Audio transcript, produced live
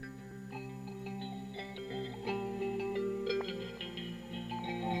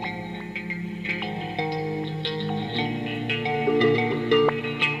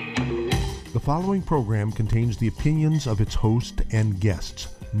following program contains the opinions of its host and guests,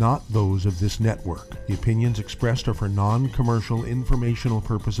 not those of this network. The opinions expressed are for non-commercial informational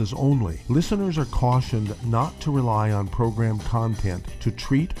purposes only. Listeners are cautioned not to rely on program content to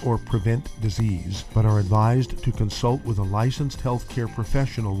treat or prevent disease, but are advised to consult with a licensed healthcare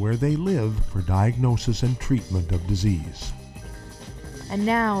professional where they live for diagnosis and treatment of disease. And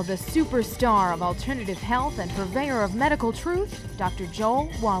now, the superstar of alternative health and purveyor of medical truth, Dr.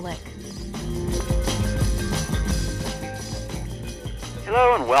 Joel Wallach.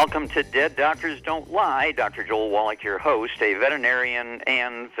 Hello and welcome to Dead Doctors Don't Lie. Dr. Joel Wallach, your host, a veterinarian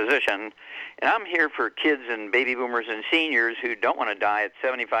and physician. And I'm here for kids and baby boomers and seniors who don't want to die at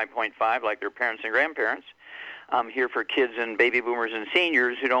 75.5 like their parents and grandparents. I'm here for kids and baby boomers and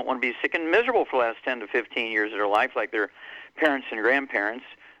seniors who don't want to be sick and miserable for the last 10 to 15 years of their life like their parents and grandparents.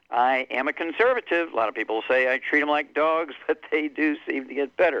 I am a conservative. A lot of people say I treat them like dogs, but they do seem to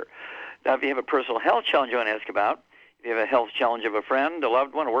get better. Now, if you have a personal health challenge you want to ask about, if you have a health challenge of a friend, a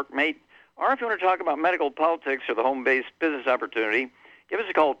loved one, a workmate, or if you want to talk about medical politics or the home-based business opportunity, give us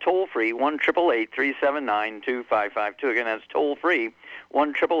a call toll-free, 1-888-379-2552. Again, that's toll-free,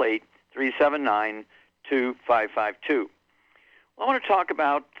 1-888-379-2552. Well, I want to talk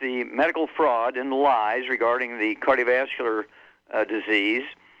about the medical fraud and lies regarding the cardiovascular disease,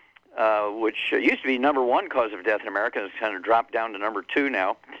 which used to be number one cause of death in America. It's kind of dropped down to number two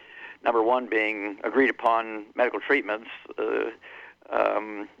now. Number one being agreed upon medical treatments. That's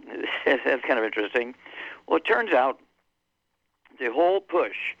kind of interesting. Well, it turns out the whole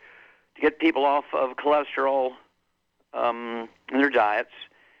push to get people off of cholesterol in their diets,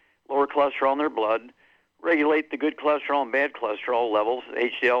 lower cholesterol in their blood, regulate the good cholesterol and bad cholesterol levels,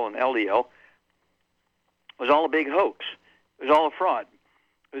 HDL and LDL, was all a big hoax. It was all a fraud.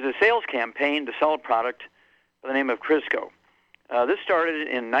 It was a sales campaign to sell a product by the name of Crisco. This started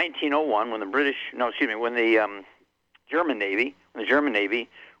in 1901 when the German Navy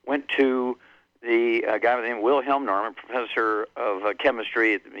went to the guy by the name of Wilhelm Norman, professor of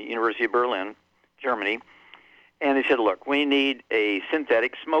chemistry at the University of Berlin, Germany, and they said, look, we need a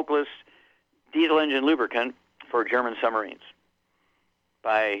synthetic, smokeless diesel engine lubricant for German submarines.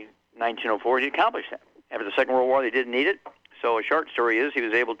 By 1904, he accomplished that. After the Second World War, they didn't need it. So a short story is he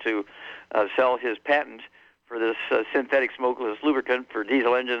was able to sell his patent for this synthetic smokeless lubricant for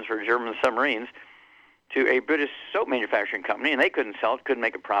diesel engines for German submarines to a British soap manufacturing company, and they couldn't sell it, couldn't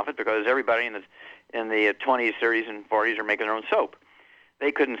make a profit because everybody in the 20s, 30s, and 40s are making their own soap.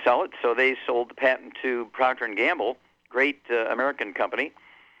 They couldn't sell it, so they sold the patent to Procter & Gamble, great American company,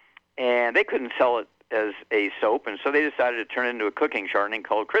 and they couldn't sell it as a soap, and so they decided to turn it into a cooking shortening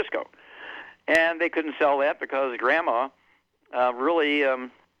called Crisco. And they couldn't sell that because Grandma really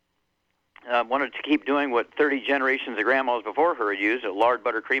wanted to keep doing what 30 generations of grandmas before her had used, lard,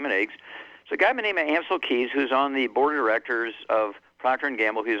 butter, cream, and eggs. So a guy by the name of Ansel Keys, who's on the board of directors of Procter &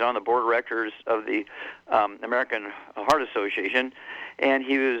 Gamble, who's on the board of directors of the American Heart Association, and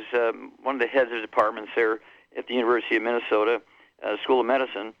he was one of the heads of departments there at the University of Minnesota School of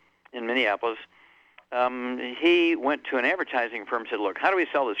Medicine in Minneapolis. He went to an advertising firm and said, look, how do we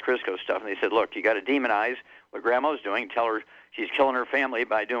sell this Crisco stuff? And they said, look, you got to demonize what Grandma's doing, tell her she's killing her family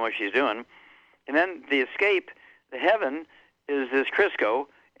by doing what she's doing. And then the escape, the heaven, is this Crisco,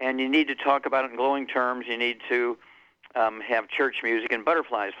 and you need to talk about it in glowing terms. You need to have church music and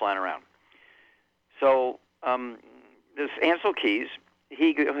butterflies flying around. So this Ansel Keys,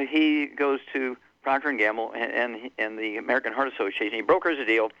 he goes to Procter & Gamble and the American Heart Association. He brokers a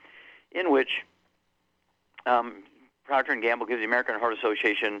deal in which Procter & Gamble gives the American Heart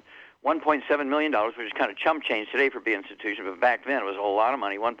Association $1.7 million, which is kind of chump change today for being an institution, but back then it was a whole lot of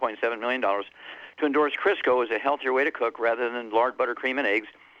money, $1.7 million, to endorse Crisco as a healthier way to cook rather than lard, butter, cream, and eggs.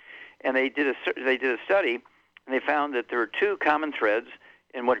 And they did a study, and they found that there were two common threads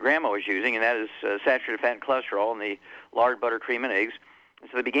in what Grandma was using, and that is saturated fat and cholesterol in the lard, butter, cream, and eggs. And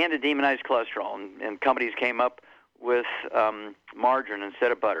so they began to demonize cholesterol, and companies came up with margarine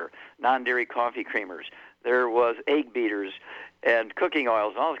instead of butter, non-dairy coffee creamers. There was egg beaters and cooking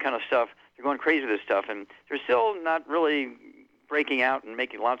oils and all this kind of stuff. They're going crazy with this stuff, and they're still not really breaking out and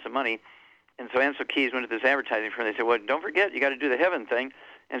making lots of money. And so Ansel Keys went to this advertising firm. They said, well, don't forget, you got to do the heaven thing.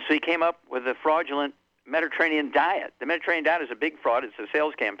 And so he came up with a fraudulent Mediterranean diet. The Mediterranean diet is a big fraud. It's a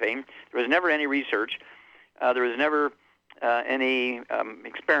sales campaign. There was never any research. There was never any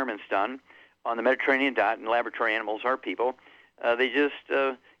experiments done on the Mediterranean diet, and laboratory animals are people. They just,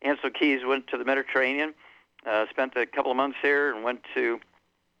 Ansel Keys went to the Mediterranean, spent a couple of months there, and went to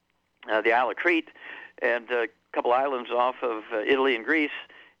the Isle of Crete and a couple islands off of Italy and Greece,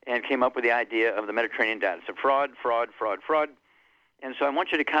 and came up with the idea of the Mediterranean diet. It's a fraud. And so I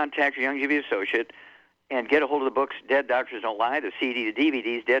want you to contact your Youngevity associate and get a hold of the books Dead Doctors Don't Lie, the CD, the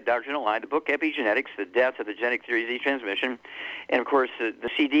DVDs, Dead Doctors Don't Lie, the book Epigenetics, The Death of the Genetic Theory of Disease Transmission, and, of course, the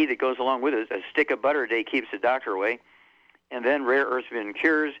CD that goes along with it, A Stick of Butter a Day Keeps the Doctor Away, and then Rare Earths and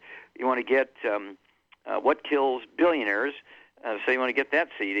Cures. You want to get What Kills Billionaires, so you want to get that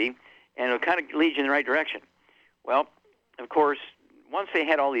CD, and it'll kind of lead you in the right direction. Well, of course, once they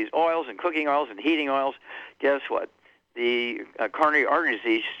had all these oils and cooking oils and heating oils, guess what? The coronary artery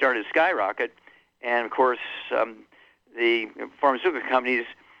disease started to skyrocket. And, of course, the pharmaceutical companies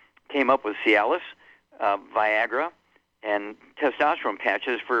came up with Cialis, Viagra, and testosterone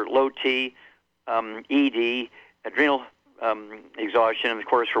patches for low T, ED, adrenal exhaustion. And, of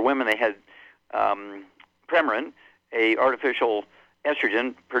course, for women, they had Premarin, a artificial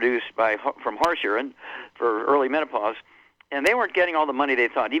estrogen produced from horse urine for early menopause. And they weren't getting all the money they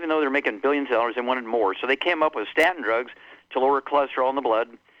thought. Even though they're making billions of dollars, they wanted more. So they came up with statin drugs to lower cholesterol in the blood.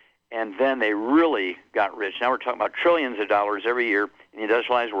 And then they really got rich. Now we're talking about trillions of dollars every year in the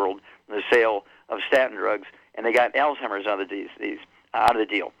industrialized world from the sale of statin drugs, and they got Alzheimer's out of the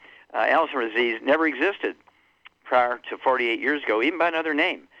deal. Alzheimer's disease never existed prior to 48 years ago, even by another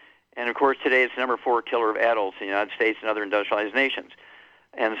name. And, of course, today it's the number 4 killer of adults in the United States and other industrialized nations.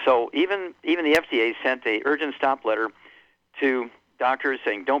 And so even the FDA sent an urgent stop letter to doctors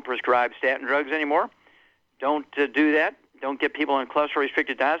saying don't prescribe statin drugs anymore. Don't do that. Don't get people on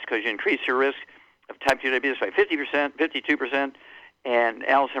cholesterol-restricted diets because you increase your risk of type 2 diabetes by 50%, 52%, and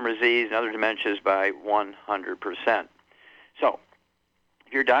Alzheimer's disease and other dementias by 100%. So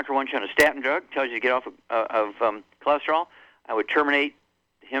if your doctor wants you on a statin drug, tells you to get off of cholesterol, I would terminate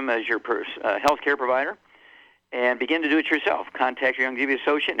him as your health care provider and begin to do it yourself. Contact your Youngevity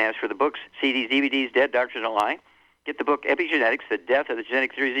associate and ask for the books, CDs, DVDs, Dead Doctors Don't Lie. Get the book Epigenetics, The Death of the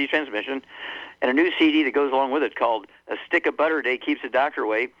Genetic Theory of Disease Transmission, and a new CD that goes along with it called A Stick of Butter a Day Keeps the Doctor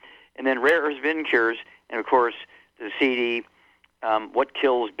Away, and then Rare Earths and Cures, and, of course, the CD, What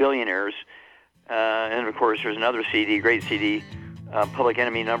Kills Billionaires, and, of course, there's another CD, great CD, Public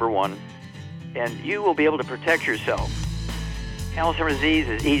Enemy #1, and you will be able to protect yourself. Alzheimer's disease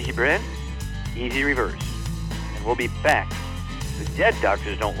is easy to prevent, easy to reverse, and we'll be back. The Dead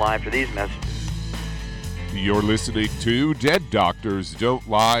Doctors Don't Lie for these messages. You're listening to Dead Doctors Don't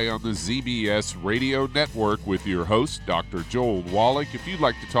Lie on the ZBS Radio Network with your host, Dr. Joel Wallach. If you'd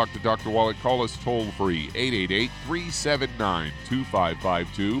like to talk to Dr. Wallach, call us toll-free,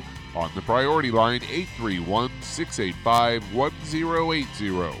 888-379-2552. On the priority line,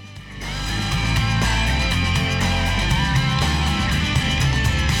 831-685-1080.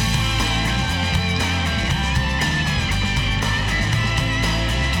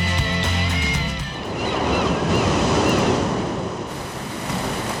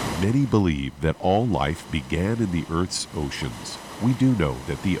 Many believe that all life began in the Earth's oceans. We do know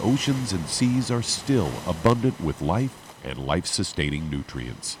that the oceans and seas are still abundant with life and life-sustaining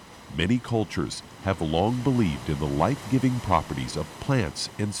nutrients. Many cultures have long believed in the life-giving properties of plants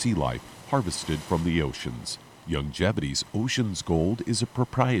and sea life harvested from the oceans. Youngevity's Ocean's Gold is a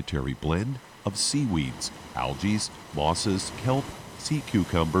proprietary blend of seaweeds, algae, mosses, kelp, sea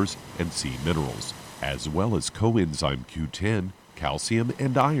cucumbers, and sea minerals, as well as coenzyme Q10, calcium,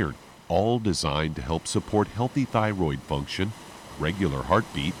 and iron, all designed to help support healthy thyroid function, regular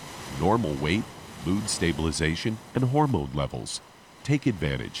heartbeat, normal weight, mood stabilization, and hormone levels. Take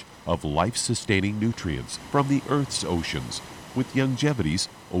advantage of life-sustaining nutrients from the Earth's oceans with Youngevity's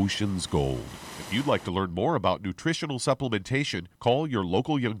Ocean's Gold. If you'd like to learn more about nutritional supplementation, call your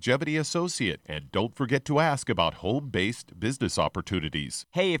local Youngevity associate, and don't forget to ask about home-based business opportunities.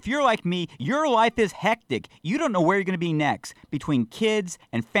 Hey, if you're like me, your life is hectic. You don't know where you're going to be next. Between kids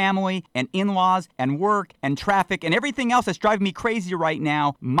and family and in-laws and work and traffic and everything else that's driving me crazy right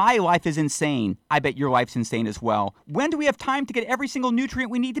now, my life is insane. I bet your life's insane as well. When do we have time to get every single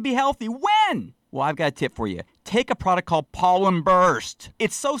nutrient we need to be healthy? When? Well, I've got a tip for you. Take a product called Pollen Burst.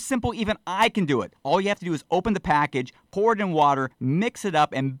 It's so simple, even I can do it. All you have to do is open the package, pour it in water, mix it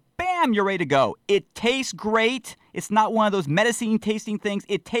up, and bam, you're ready to go. It tastes great. It's not one of those medicine-tasting things.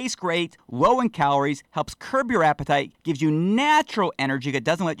 It tastes great, low in calories, helps curb your appetite, gives you natural energy that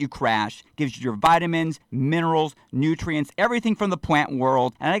doesn't let you crash, gives you your vitamins, minerals, nutrients, everything from the plant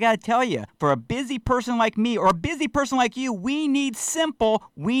world. And I got to tell you, for a busy person like me or a busy person like you, we need simple,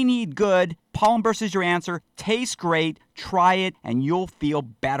 we need good. Pollen Burst is your answer. Tastes great. Try it, and you'll feel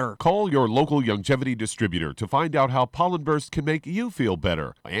better. Call your local Youngevity distributor to find out how Pollen Burst can make you feel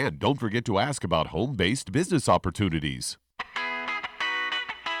better. And don't forget to ask about home-based business opportunities.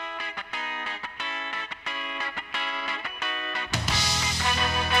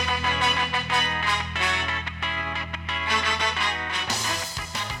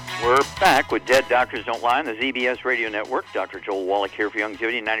 Back with Dead Doctors Don't Lie on the ZBS Radio Network. Dr. Joel Wallach here for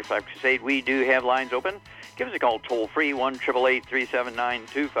Youngevity and 95 Crusade. We do have lines open. Give us a call toll-free,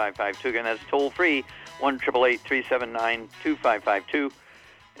 1-888-379-2552. Again, that's toll-free, 1-888-379-2552. And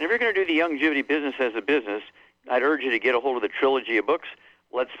if you're going to do the Youngevity business as a business, I'd urge you to get a hold of the trilogy of books,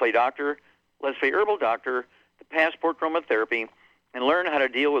 Let's Play Doctor, Let's Play Herbal Doctor, The Passport Chromotherapy, and learn how to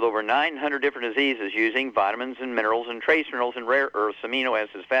deal with over 900 different diseases using vitamins and minerals and trace minerals and rare earths, amino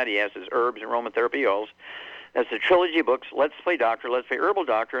acids, fatty acids, herbs, and aromatherapy oils. That's the trilogy of books, Let's Play Doctor, Let's Play Herbal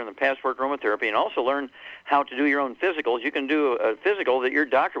Doctor, and the Passport Chromotherapy, and also learn how to do your own physicals. You can do a physical that your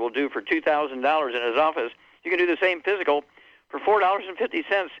doctor will do for $2,000 in his office. You can do the same physical for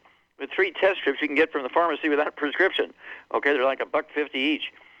 $4.50 with 3 test strips you can get from the pharmacy without a prescription. Okay, they're like $1.50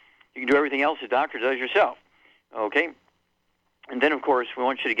 each. You can do everything else the doctor does yourself. Okay? And then, of course, we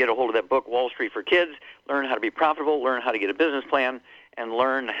want you to get a hold of that book, Wall Street for Kids, learn how to be profitable, learn how to get a business plan, and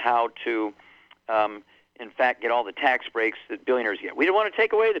learn how to, in fact, get all the tax breaks that billionaires get. We don't want to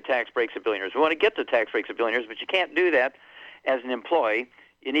take away the tax breaks of billionaires. We want to get the tax breaks of billionaires, but you can't do that as an employee.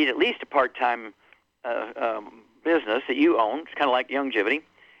 You need at least a part-time business that you own. It's kind of like Youngevity,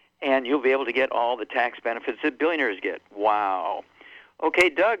 and you'll be able to get all the tax benefits that billionaires get. Wow. Okay,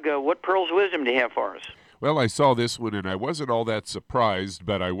 Doug, what pearls of wisdom do you have for us? Well, I saw this one, and I wasn't all that surprised,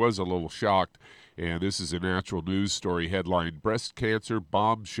 but I was a little shocked. And this is a Natural News story headline, Breast Cancer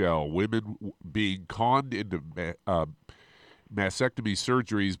Bombshell, Women Being Conned into Mastectomy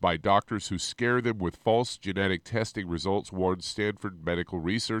Surgeries by Doctors Who Scare Them with False Genetic Testing Results, warned Stanford medical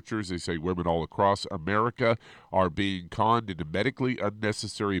researchers. They say women all across America are being conned into medically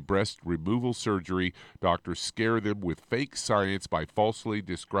unnecessary breast removal surgery. Doctors scare them with fake science by falsely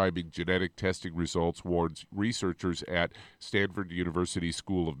describing genetic testing results, warns researchers at Stanford University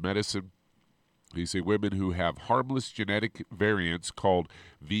School of Medicine. They say women who have harmless genetic variants called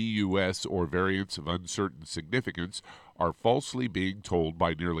VUS, or variants of uncertain significance, are falsely being told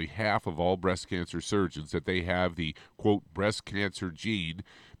by nearly half of all breast cancer surgeons that they have the, quote, breast cancer gene,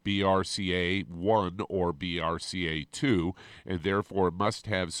 BRCA1 or BRCA2, and therefore must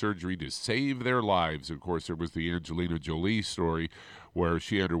have surgery to save their lives. Of course, there was the Angelina Jolie story where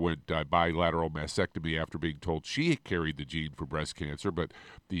she underwent bilateral mastectomy after being told she carried the gene for breast cancer. But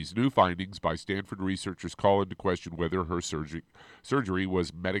these new findings by Stanford researchers call into question whether her surgery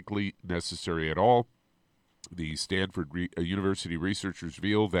was medically necessary at all. The Stanford University researchers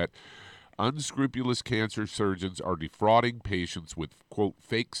reveal that unscrupulous cancer surgeons are defrauding patients with, quote,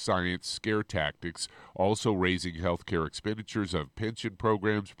 fake science scare tactics, also raising healthcare expenditures of pension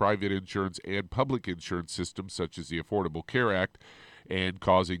programs, private insurance, and public insurance systems such as the Affordable Care Act, and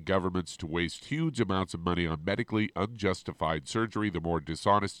causing governments to waste huge amounts of money on medically unjustified surgery. The more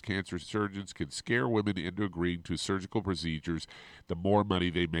dishonest cancer surgeons can scare women into agreeing to surgical procedures, the more money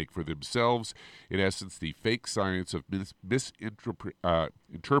they make for themselves. In essence, the fake science of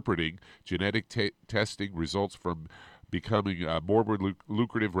misinterpreting genetic testing results from becoming a more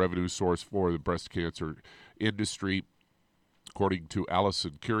lucrative revenue source for the breast cancer industry. According to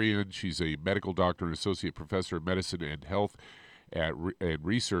Allison Kurian, she's a medical doctor and associate professor of medicine and health and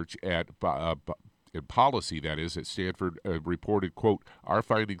research at in policy, that is, at Stanford, reported, quote, our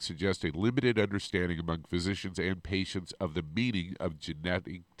findings suggest a limited understanding among physicians and patients of the meaning of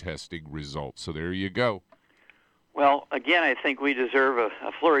genetic testing results. So there you go. Well, again, I think we deserve a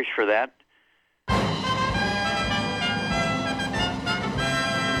flourish for that.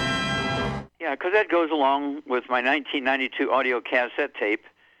 Yeah, because that goes along with my 1992 audio cassette tape,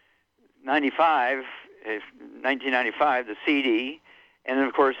 1995, the CD, and then,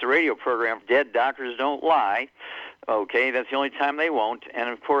 of course, the radio program, Dead Doctors Don't Lie. Okay, that's the only time they won't. And,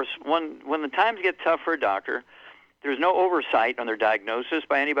 of course, when the times get tough for a doctor, there's no oversight on their diagnosis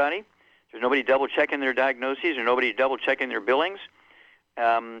by anybody. There's nobody double-checking their diagnoses or nobody double-checking their billings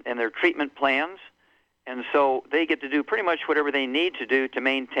and their treatment plans. And so they get to do pretty much whatever they need to do to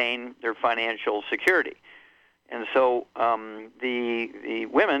maintain their financial security. And so the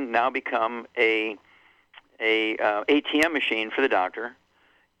women now become a ATM machine for the doctor.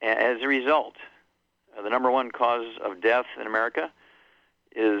 As a result, the number one cause of death in America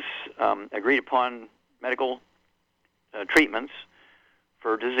is agreed upon medical treatments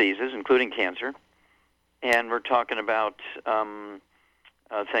for diseases, including cancer. And we're talking about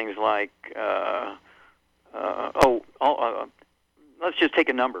things like, let's just take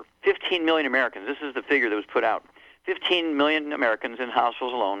a number. 15 million Americans, this is the figure that was put out. 15 million Americans in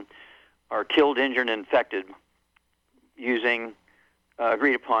hospitals alone are killed, injured, and infected using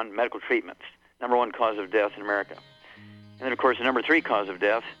agreed-upon medical treatments. Number one cause of death in America. And then, of course, the number three cause of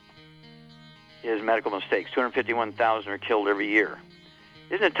death is medical mistakes. 251,000 are killed every year.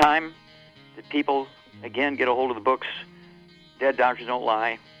 Isn't it time that people, again, get a hold of the books, Dead Doctors Don't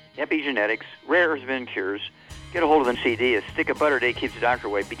Lie, Epigenetics, Rare Has Been Cures. Get a hold of the CD. A stick of butter a day keeps the doctor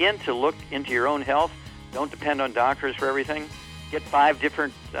away. Begin to look into your own health. Don't depend on doctors for everything. Get 5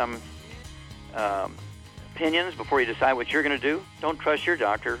 different opinions before you decide what you're going to do. Don't trust your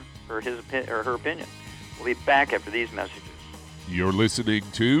doctor or his or her opinion. We'll be back after these messages. You're listening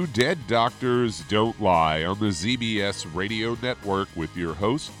to Dead Doctors Don't Lie on the ZBS Radio Network with your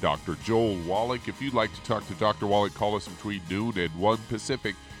host, Dr. Joel Wallach. If you'd like to talk to Dr. Wallach, call us between noon and 1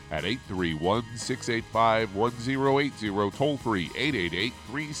 Pacific at 831-685-1080, toll free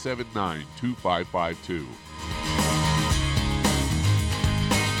 888-379-2552.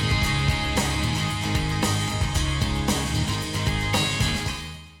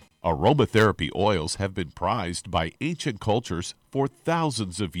 Aromatherapy oils have been prized by ancient cultures for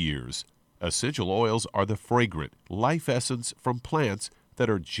thousands of years. Essential oils are the fragrant life essence from plants that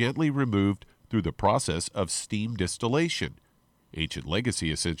are gently removed through the process of steam distillation. Ancient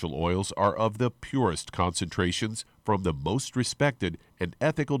legacy essential oils are of the purest concentrations from the most respected and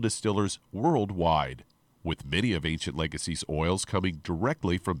ethical distillers worldwide, with many of Ancient Legacy's oils coming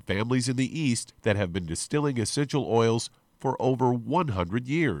directly from families in the East that have been distilling essential oils for over 100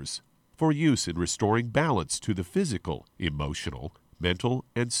 years, for use in restoring balance to the physical, emotional, mental,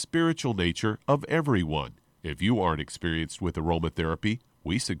 and spiritual nature of everyone. If you aren't experienced with aromatherapy,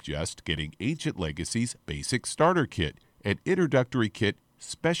 we suggest getting Ancient Legacy's Basic Starter Kit, an introductory kit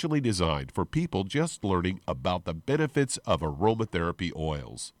specially designed for people just learning about the benefits of aromatherapy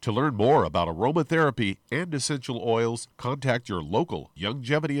oils. To learn more about aromatherapy and essential oils, contact your local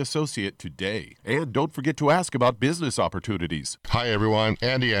Youngevity associate today. And don't forget to ask about business opportunities. Hi everyone,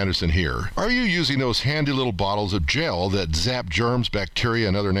 Andy Anderson here. Are you using those handy little bottles of gel that zap germs, bacteria,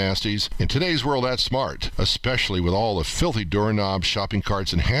 and other nasties? In today's world, that's smart, especially with all the filthy doorknobs, shopping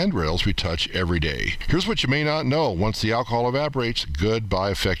carts, and handrails we touch every day. Here's what you may not know. Once the alcohol evaporates, goodbye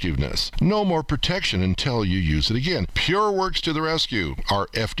effectiveness. No more protection until you use it again. PureWorks to the rescue. Our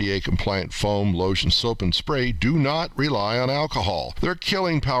FDA-compliant foam, lotion, soap, and spray do not rely on alcohol. Their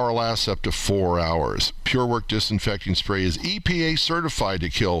killing power lasts up to 4 hours. PureWorks disinfecting spray is EPA certified to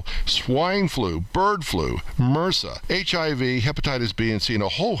kill swine flu, bird flu, MRSA, HIV, hepatitis B and C, and a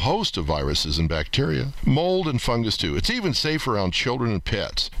whole host of viruses and bacteria. Mold and fungus too. It's even safe around children and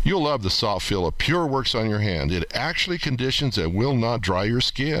pets. You'll love the soft feel of PureWorks on your hand. It actually conditions and will not dry your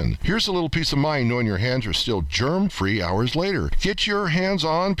skin. Here's a little peace of mind knowing your hands are still germ-free hours later. Get your hands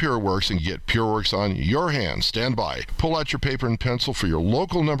on PureWorks and get PureWorks on your hands. Stand by. Pull out your paper and pencil for your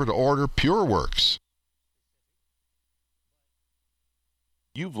local number to order PureWorks.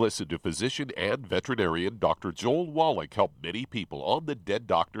 You've listened to physician and veterinarian Dr. Joel Wallach help many people on the Dead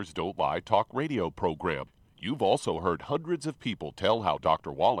Doctors Don't Lie talk radio program. You've also heard hundreds of people tell how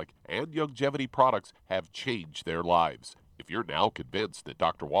Dr. Wallach and Youngevity products have changed their lives. If you're now convinced that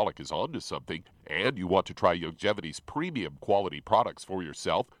Dr. Wallach is onto something and you want to try Youngevity's premium quality products for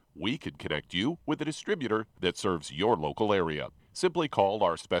yourself, we can connect you with a distributor that serves your local area. Simply call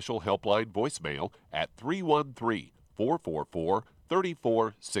our special helpline voicemail at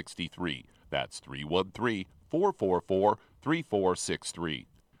 313-444-3463. That's 313-444-3463.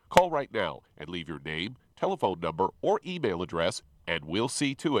 Call right now and leave your name, telephone number, or email address, and we'll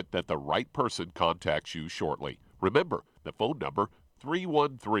see to it that the right person contacts you shortly. Remember, the phone number,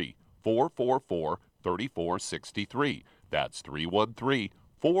 313-444-3463. That's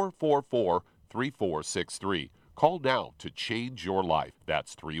 313-444-3463. Call now to change your life.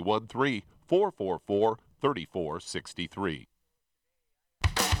 That's 313-444-3463.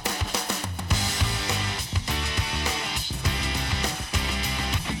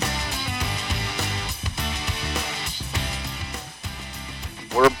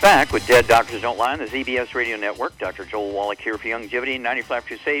 We're back with Dead Doctors Don't Lie on the ZBS Radio Network. Dr. Joel Wallach here for Youngevity 95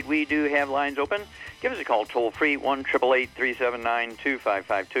 Crusade. We do have lines open. Give us a call toll-free,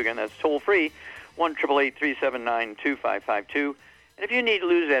 1-888-379-2552. Again, that's toll-free, 1-888-379-2552. And if you need to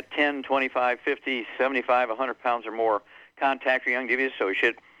lose that 10, 25, 50, 75, 100 pounds or more, contact your Youngevity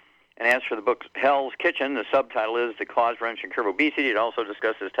associate and ask for the book Hell's Kitchen. The subtitle is The Cause, Prevention, and Cure of Obesity. It also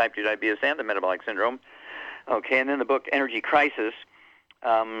discusses type 2 diabetes and the metabolic syndrome. Okay, and then the book Energy Crisis.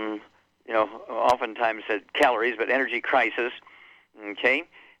 Oftentimes said calories, but Energy Crisis, okay?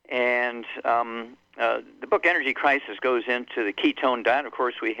 And the book Energy Crisis goes into the ketone diet. Of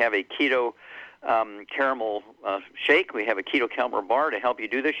course, we have a keto caramel shake. We have a keto caramel bar to help you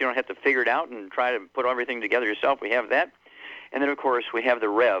do this. You don't have to figure it out and try to put everything together yourself. We have that. And then, of course, we have the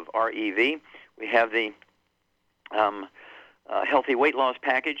REV, R-E-V. We have the Healthy Weight Loss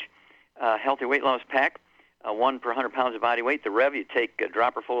Package, Healthy Weight Loss Pack. 1 per 100 pounds of body weight. The Rev, you take a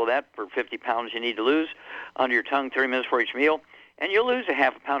dropper full of that for 50 pounds you need to lose under your tongue 30 minutes for each meal, and you'll lose a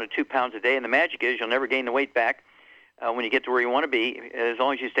half a pound to 2 pounds a day. And the magic is you'll never gain the weight back when you get to where you want to be, as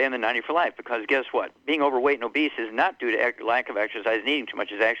long as you stay on the 90 for life. Because guess what? Being overweight and obese is not due to lack of exercise and eating too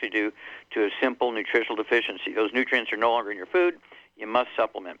much. It's actually due to a simple nutritional deficiency. Those nutrients are no longer in your food. You must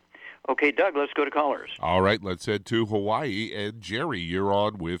supplement. Okay, Doug, let's go to callers. All right, let's head to Hawaii. And Jerry, you're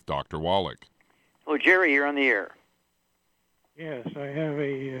on with Dr. Wallach. Hello, Jerry, you're on the air. Yes, I have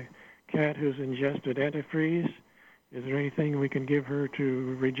a cat who's ingested antifreeze. Is there anything we can give her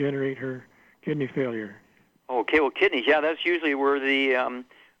to regenerate her kidney failure? Okay, well, kidneys, yeah, that's usually where the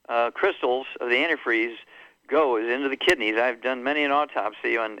crystals of the antifreeze go, is into the kidneys. I've done many an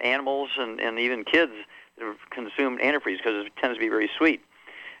autopsy on animals and even kids that have consumed antifreeze because it tends to be very sweet.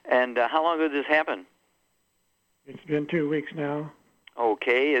 And how long ago did this happen? It's been 2 weeks now.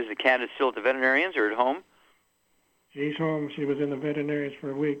 Okay, is the cat still at the veterinarian's or at home? She's home. She was in the veterinarian's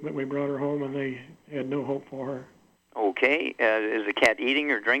for a week, but we brought her home, and they had no hope for her. Okay, is the cat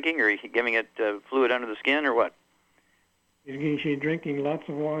eating or drinking, or are you giving it fluid under the skin, or what? She's drinking lots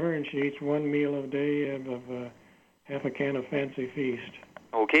of water, and she eats 1 meal a day of half a can of Fancy Feast.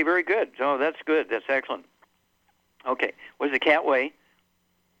 Okay, very good. So that's good. That's excellent. Okay, what does the cat weigh?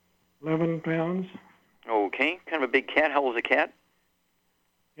 11 pounds. Okay, kind of a big cat. How old is the cat?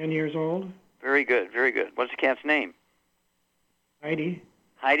 10 years old. Very good, very good. What's the cat's name? Heidi.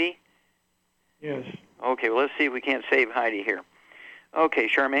 Heidi? Yes. Okay, well, let's see if we can't save Heidi here. Okay,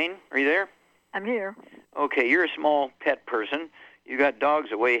 Charmaine, are you there? I'm here. Okay, you're a small pet person. You got dogs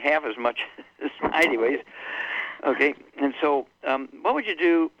that weigh half as much as Heidi weighs. Okay, and so what would you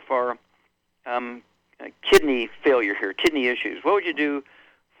do for kidney failure here, kidney issues? What would you do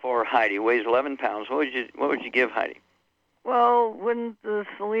for Heidi? Weighs 11 pounds. What would you give Heidi? Well, wouldn't the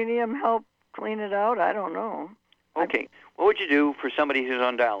selenium help clean it out? I don't know. Okay, what would you do for somebody who's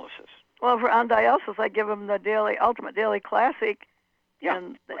on dialysis? Well, on dialysis, I give them the Ultimate Daily Classic. Yeah,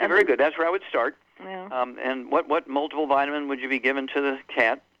 okay, very good. That's where I would start. Yeah. And what multiple vitamin would you be given to the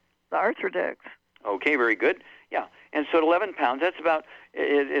cat? The Arthrodex. Okay, very good. Yeah, and so at 11 pounds, that's about,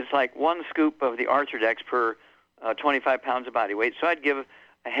 it's like 1 scoop of the Arthrodex per 25 pounds of body weight. So I'd give a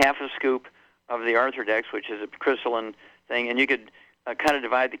half a scoop of the Arthrodex, which is a crystalline thing, and you could kind of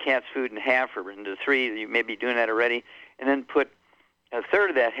divide the cat's food in half or into 3. You may be doing that already, and then put a third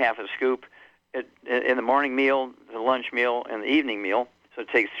of that half a scoop in the morning meal, the lunch meal, and the evening meal. So it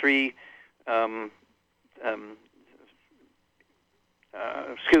takes 3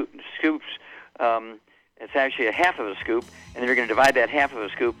 scoops. It's actually a half of a scoop, and then you're going to divide that half of a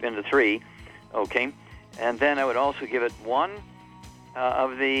scoop into 3, okay? And then I would also give it 1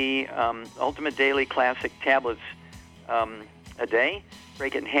 of the Ultimate Daily Classic tablets a day.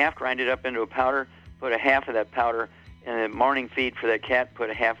 Break it in half, grind it up into a powder, put a half of that powder in the morning feed for that cat, put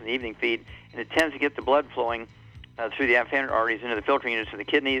a half in the evening feed, and it tends to get the blood flowing through the afferent arteries into the filtering units of the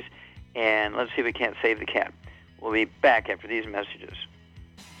kidneys, and let's see if we can't save the cat. We'll be back after these messages.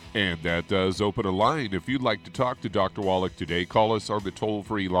 And that does open a line. If you'd like to talk to Dr. Wallach today, call us on the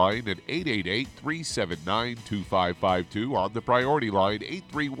toll-free line at 888-379-2552. On the priority line,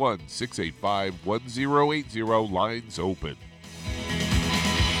 831-685-1080. Lines open.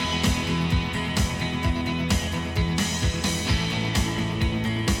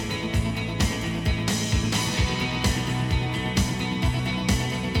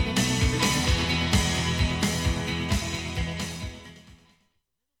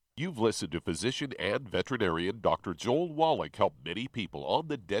 You've listened to physician and veterinarian Dr. Joel Wallach help many people on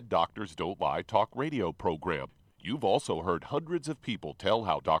the Dead Doctors Don't Lie talk radio program. You've also heard hundreds of people tell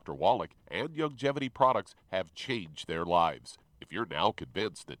how Dr. Wallach and Youngevity products have changed their lives. If you're now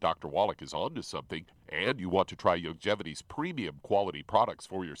convinced that Dr. Wallach is onto something and you want to try Youngevity's premium quality products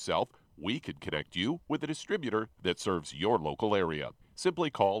for yourself, we can connect you with a distributor that serves your local area. Simply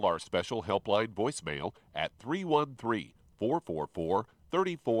call our special helpline voicemail at 313-444-3463.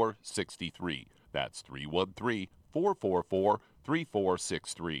 That's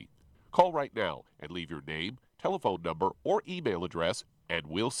 313-444-3463. Call right now and leave your name, telephone number, or email address, and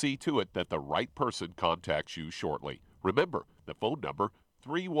we'll see to it that the right person contacts you shortly. Remember, the phone number,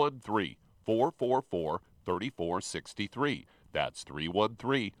 313-444-3463. That's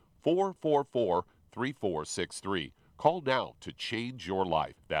 313-444-3463. Call now to change your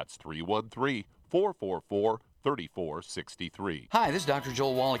life. That's 313-444-3463. Hi, this is Dr.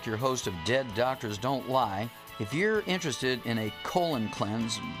 Joel Wallach, your host of Dead Doctors Don't Lie. If you're interested in a colon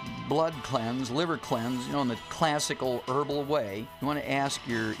cleanse, blood cleanse, liver cleanse, in the classical herbal way, you want to ask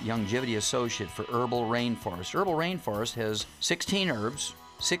your Youngevity associate for Herbal Rainforest. Herbal Rainforest has 16 herbs,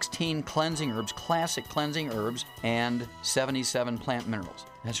 16 cleansing herbs, classic cleansing herbs, and 77 plant minerals.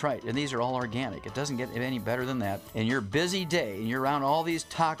 That's right, and these are all organic. It doesn't get any better than that. In your busy day, and you're around all these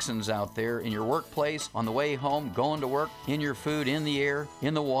toxins out there in your workplace, on the way home, going to work, in your food, in the air,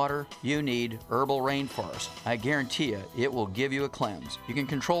 in the water, you need Herbal Rainforest. I guarantee you, it will give you a cleanse. You can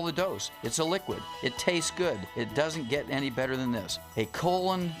control the dose. It's a liquid. It tastes good. It doesn't get any better than this. A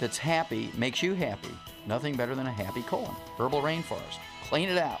colon that's happy makes you happy. Nothing better than a happy colon. Herbal Rainforest. Clean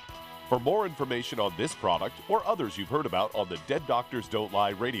it out. For more information on this product or others you've heard about on the Dead Doctors Don't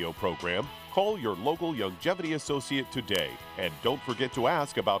Lie radio program, call your local Youngevity associate today. And don't forget to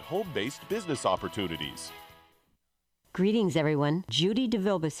ask about home-based business opportunities. Greetings, everyone. Judy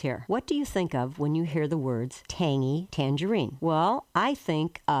DeVilbus here. What do you think of when you hear the words tangy tangerine? Well, I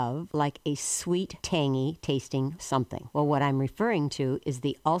think of like a sweet, tangy tasting something. Well, what I'm referring to is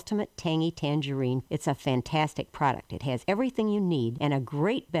the Ultimate Tangy Tangerine. It's a fantastic product. It has everything you need, and a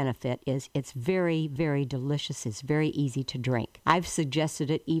great benefit is it's very, very delicious. It's very easy to drink. I've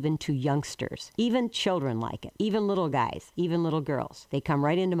suggested it even to youngsters. Even children like it. Even little guys. Even little girls. They come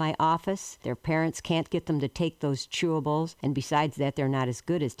right into my office. Their parents can't get them to take those chewables, and besides that, they're not as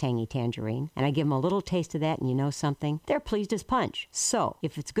good as Tangy Tangerine. And I give them a little taste of that, and you know something? They're pleased as punch. So,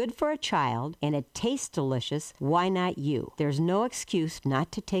 if it's good for a child and it tastes delicious, why not you? There's no excuse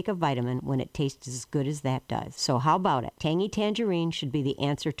not to take a vitamin when it tastes as good as that does. So how about it? Tangy Tangerine should be the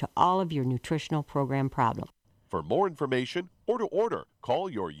answer to all of your nutritional program problems. For more information or to order, call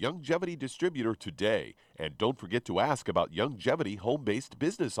your Youngevity distributor today. And don't forget to ask about Youngevity home-based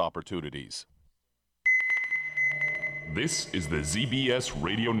business opportunities. This is the ZBS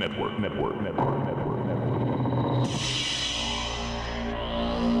Radio Network.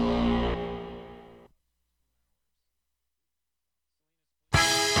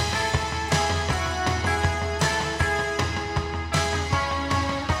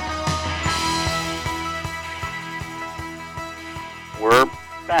 We're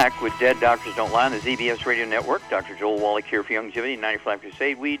back with Dead Doctors Don't Lie on the ZBS Radio Network. Dr. Joel Wallach here for Youngevity 95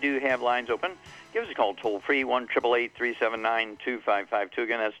 Crusade. We do have lines open. Give us a call toll-free, 1-888-379-2552.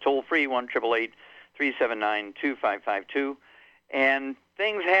 Again, that's toll-free, 1-888-379-2552. And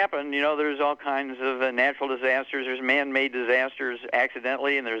things happen. You know, there's all kinds of natural disasters. There's man-made disasters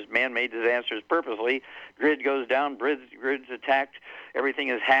accidentally, and there's man-made disasters purposely. Grid goes down, grid's attacked, everything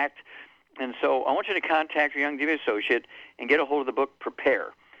is hacked. And so I want you to contact your Youngevity associate and get a hold of the book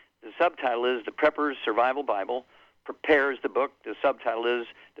Prepare. The subtitle is The Prepper's Survival Bible. Prepare is the book. The subtitle is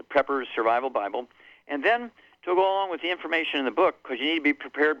The Prepper's Survival Bible. And then to go along with the information in the book, because you need to be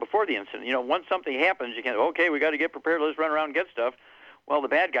prepared before the incident. You know, once something happens, you can't, okay, we got to get prepared, let's run around and get stuff. Well, the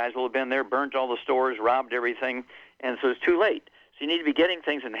bad guys will have been there, burnt all the stores, robbed everything, and so it's too late. So you need to be getting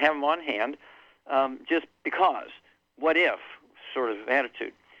things and have them on hand just because. What if sort of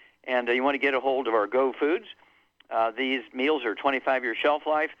attitude. And you want to get a hold of our Go Foods. These meals are 25-year shelf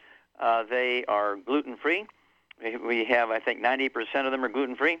life. They are gluten-free. We have, I think, 90% of them are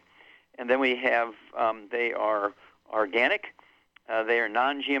gluten-free. And then we have, they are organic, they are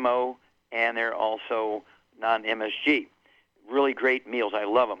non-GMO, and they're also non-MSG. Really great meals. I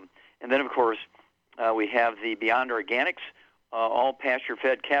love them. And then, of course, we have the Beyond Organics, all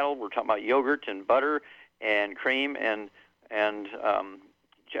pasture-fed cattle. We're talking about yogurt and butter and cream and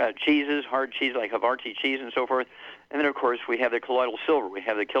cheeses, hard cheese like Havarti cheese and so forth. And then, of course, we have the colloidal silver. We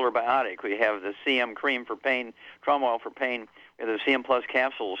have the Killer Biotic. We have the CM cream for pain, trauma oil for pain. We have the CM Plus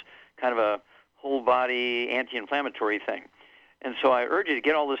capsules, kind of a whole-body anti-inflammatory thing. And so I urge you to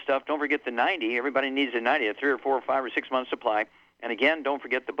get all this stuff. Don't forget the 90. Everybody needs the 90, a 3 or 4 or 5 or 6 month supply. And again, don't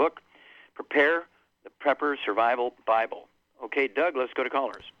forget the book, Prepare, the Prepper Survival Bible. Okay, Doug, let's go to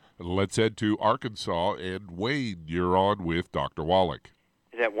callers. Let's head to Arkansas. And Wayne, you're on with Dr. Wallach.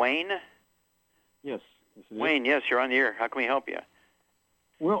 Is that Wayne? Yes. Wayne, yes, you're on the air. How can we help you?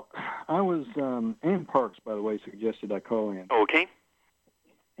 Well, I was, Ann Parks, by the way, suggested I call in. Okay.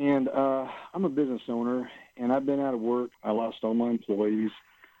 And I'm a business owner, and I've been out of work. I lost all my employees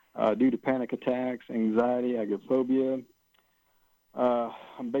due to panic attacks, anxiety, agoraphobia.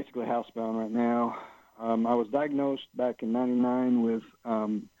 I'm basically housebound right now. I was diagnosed back in '99 with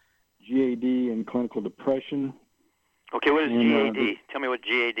GAD and clinical depression. Okay, what is GAD? Tell me what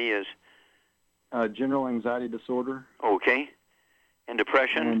GAD is. General anxiety disorder. Okay. And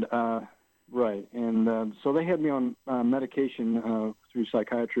depression? And right. And so they had me on medication through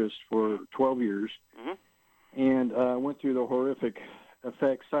psychiatrists for 12 years. Mm-hmm. And went through the horrific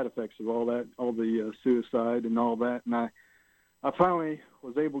side effects of all that, all the suicide and all that. And I finally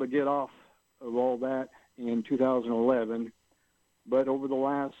was able to get off of all that in 2011. But over the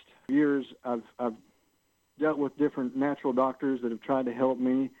last years, I've dealt with different natural doctors that have tried to help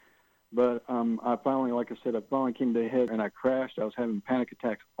me, but I finally, like I said, I finally came to a head, and I crashed. I was having panic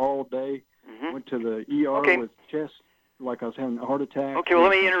attacks all day. Went to the ER with chest, like I was having a heart attack. Okay, well,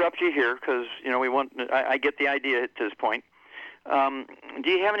 let me interrupt you here because, I get the idea at this point. Do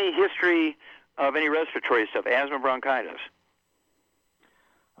you have any history of any respiratory stuff, asthma, bronchitis?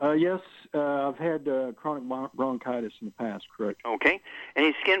 Yes, I've had chronic bronchitis in the past, correct. Okay.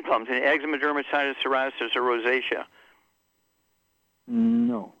 Any skin problems, any eczema, dermatitis, psoriasis, or rosacea?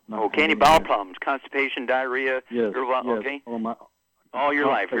 No. Okay, any bowel problems, constipation, diarrhea? Yes, Okay. All your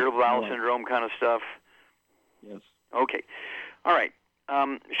life, irritable bowel syndrome kind of stuff? Yes. Okay. All right.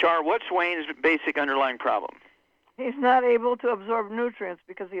 Shar, what's Wayne's basic underlying problem? He's not able to absorb nutrients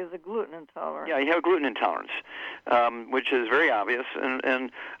because he has a gluten intolerance. Yeah, you have a gluten intolerance, which is very obvious. And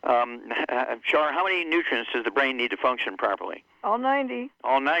Shar, how many nutrients does the brain need to function properly? All 90.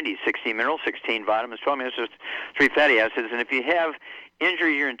 All 90. 16 minerals, 16 vitamins, 12 minerals, 3 fatty acids. And if you have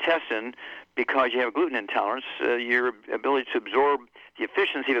injury to your intestine because you have a gluten intolerance, your ability to absorb, the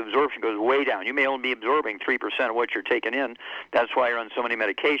efficiency of absorption goes way down. You may only be absorbing 3% of what you're taking in. That's why you're on so many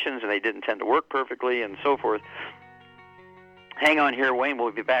medications, and they didn't tend to work perfectly, and so forth. Hang on here, Wayne.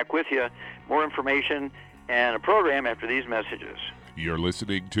 We'll be back with you. More information and a program after these messages. You're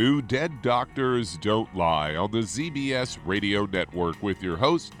listening to Dead Doctors Don't Lie on the ZBS Radio Network with your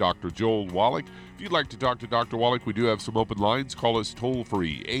host, Dr. Joel Wallach. If you'd like to talk to Dr. Wallach, we do have some open lines. Call us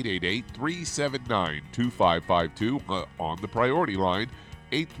toll-free, 888-379-2552 on the priority line,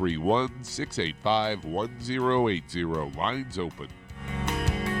 831-685-1080. Lines open.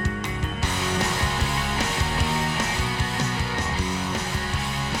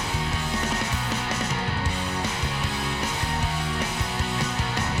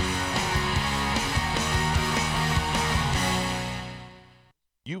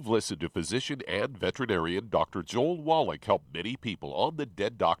 You've listened to physician and veterinarian Dr. Joel Wallach help many people on the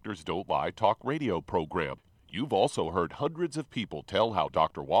Dead Doctors Don't Lie talk radio program. You've also heard hundreds of people tell how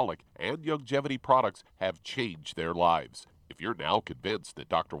Dr. Wallach and Youngevity products have changed their lives. If you're now convinced that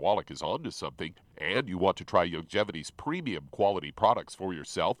Dr. Wallach is onto something and you want to try Youngevity's premium quality products for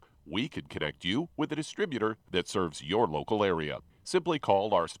yourself, we can connect you with a distributor that serves your local area. Simply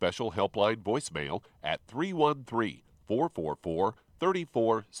call our special helpline voicemail at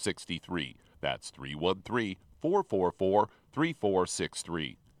 313-444-3463. That's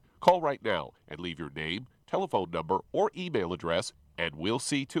 313-444-3463. Call right now and leave your name, telephone number, or email address, and we'll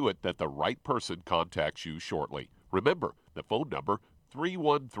see to it that the right person contacts you shortly. Remember, the phone number,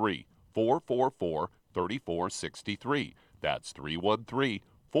 313-444-3463. That's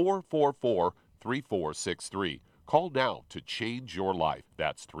 313-444-3463. Call now to change your life.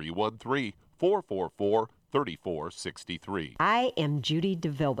 That's 313-444-3463. 3463. I am Judy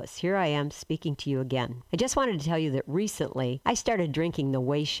DeVilbus. Here I am speaking to you again. I just wanted to tell you that recently I started drinking the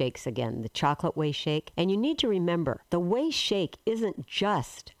Whey Shakes again, the chocolate Whey Shake. And you need to remember, the Whey Shake isn't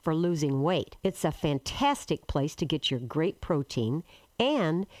just for losing weight. It's a fantastic place to get your great protein.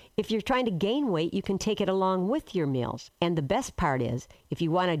 And if you're trying to gain weight, you can take it along with your meals. And the best part is, if you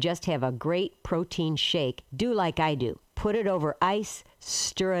want to just have a great protein shake, do like I do. Put it over ice,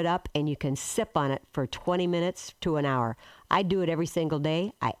 stir it up, and you can sip on it for 20 minutes to an hour. I do it every single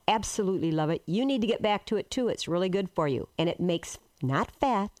day. I absolutely love it. You need to get back to it too. It's really good for you. And it makes not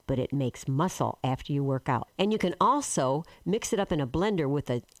fat, but it makes muscle after you work out. And you can also mix it up in a blender with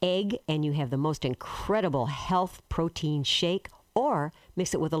an egg, and you have the most incredible health protein shake. Or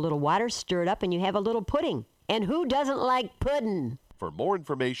mix it with a little water, stir it up, and you have a little pudding. And who doesn't like pudding? For more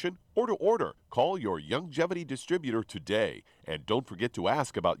information or to order, call your Youngevity distributor today. And don't forget to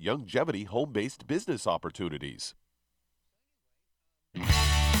ask about Youngevity home-based business opportunities.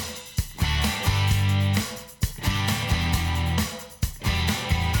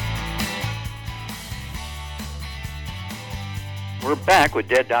 We're back with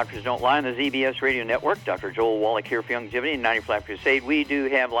Dead Doctors Don't Lie on the ZBS Radio Network. Dr. Joel Wallach here for Youngevity and 90 Flat Crusade. We do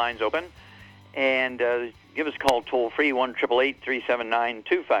have lines open. And give us a call toll-free,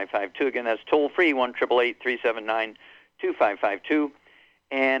 1-888-379-2552. Again, that's toll-free, 1-888-379-2552.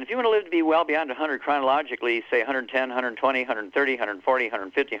 And if you want to live to be well beyond 100 chronologically, say 110, 120, 130, 140,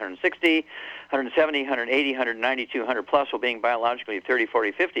 150, 160, 170, 180, 190, 200 plus, while being biologically 30,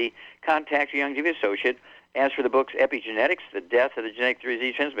 40, 50, contact your Youngevity associate. As for the books Epigenetics, The Death of the Genetic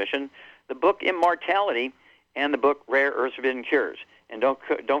Disease Transmission, the book Immortality, and the book Rare Earths Forbidden Cures. And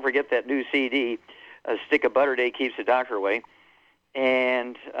don't forget that new CD, A Stick of Butter Day Keeps the Doctor Away.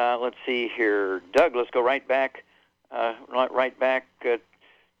 And let's see here, Doug. Let's go right back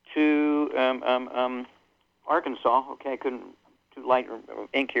to Arkansas. Okay, I couldn't too light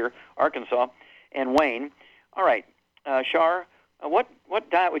ink here. Arkansas, and Wayne. All right, Shar, what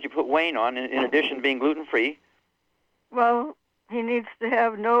diet would you put Wayne on in addition to being gluten-free? Well, he needs to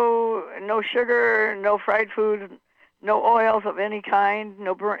have no sugar, no fried food, no oils of any kind,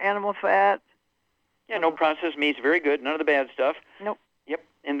 no burnt animal fat. Yeah, no processed meats. Very good. None of the bad stuff. Nope. Yep.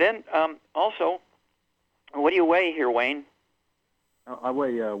 And then also, what do you weigh here, Wayne? I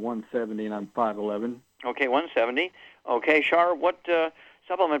weigh 170 and I'm 5'11". Okay, 170. Okay, Shar, what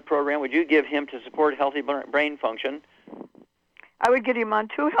supplement program would you give him to support healthy brain function? I would get him on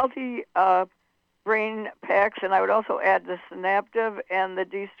 2 healthy brain packs, and I would also add the Synaptive and the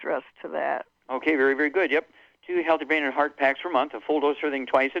De-Stress to that. Okay, very, very good. Yep, 2 healthy brain and heart packs per month, a full dose of everything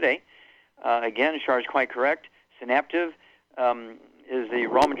twice a day. Again, Shar is quite correct. Synaptive is the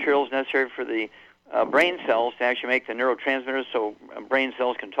raw materials necessary for the brain cells to actually make the neurotransmitters so brain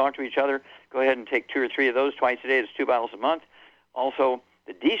cells can talk to each other. Go ahead and take 2 or 3 of those twice a day. It's 2 bottles a month. Also,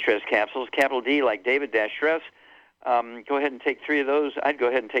 the De-Stress capsules, capital D like David Stress. Go ahead and take 3 of those. I'd go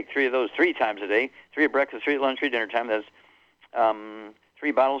ahead and take 3 of those 3 times a day. 3 at breakfast, 3 at lunch, 3 at dinner time. That's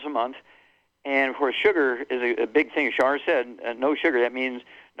 3 bottles a month. And of course, sugar is a big thing. Shar said, no sugar. That means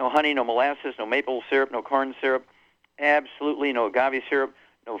no honey, no molasses, no maple syrup, no corn syrup, absolutely no agave syrup,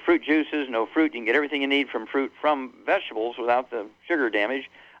 no fruit juices, no fruit. You can get everything you need from fruit from vegetables without the sugar damage.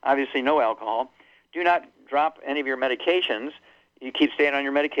 Obviously, no alcohol. Do not drop any of your medications. You keep staying on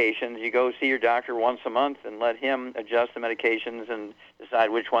your medications. You go see your doctor once a month and let him adjust the medications and decide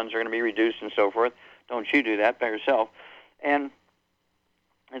which ones are going to be reduced and so forth. Don't you do that by yourself. And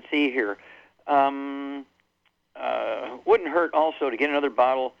let's see here. Wouldn't hurt also to get another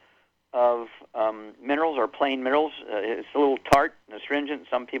bottle of minerals or plain minerals. It's a little tart and astringent.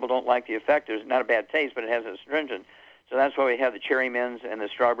 Some people don't like the effect. There's not a bad taste, but it has astringent. So that's why we have the cherry mints and the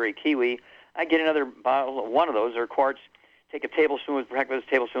strawberry kiwi. I get another bottle, one of those, or quarts. Take a tablespoon with breakfast,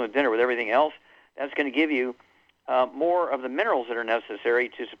 a tablespoon with dinner, with everything else. That's going to give you more of the minerals that are necessary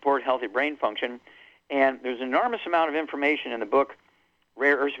to support healthy brain function. And there's an enormous amount of information in the book,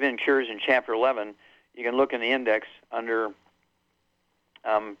 Rare Earths Forbidden Cures, in Chapter 11. You can look in the index under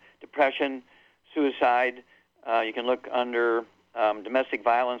depression, suicide. You can look under domestic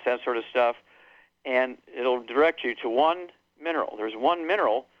violence, that sort of stuff. And it'll direct you to one mineral. There's one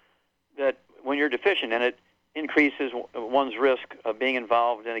mineral that, when you're deficient in it, increases one's risk of being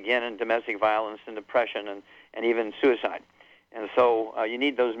involved in domestic violence and depression and even suicide. And so you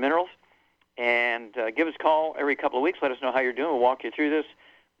need those minerals. And give us a call every couple of weeks. Let us know how you're doing. We'll walk you through this.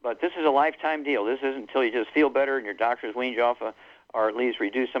 But this is a lifetime deal. This isn't until you just feel better and your doctor's weaned you off or at least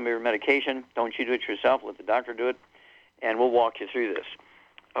reduce some of your medication. Don't you do it yourself. Let the doctor do it. And we'll walk you through this.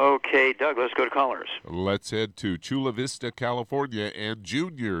 Okay, Doug, let's go to callers. Let's head to Chula Vista, California. And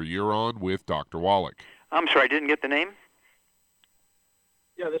Junior, you're on with Dr. Wallach. I'm sorry, I didn't get the name.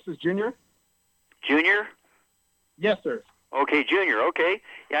 Yeah, this is Junior. Junior? Yes, sir. Okay, Junior, okay.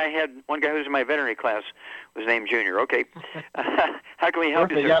 Yeah, I had one guy who was in my veterinary class was named Junior. Okay. How can we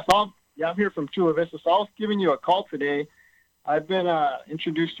help you, sir? Yeah, so I'm here from Chula Vista. So I was giving you a call today. I've been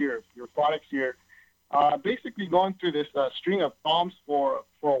introduced to your products here. Basically going through this string of problems for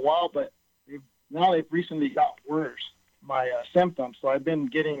a while, but they've recently got worse, my symptoms. So I've been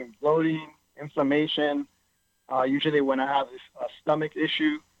getting bloating, inflammation, usually when I have this stomach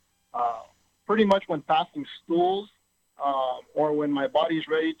issue, pretty much when passing stools, or when my body's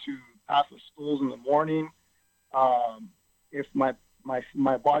ready to pass the stools in the morning. If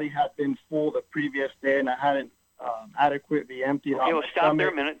my body had been full the previous day and I hadn't adequately emptied out my stop there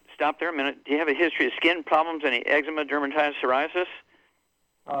a minute. Stop there a minute. Do you have a history of skin problems, any eczema, dermatitis, psoriasis?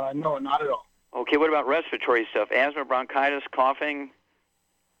 No, not at all. Okay, what about respiratory stuff? Asthma, bronchitis, coughing?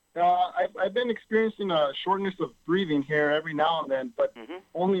 I've been experiencing a shortness of breathing here every now and then, but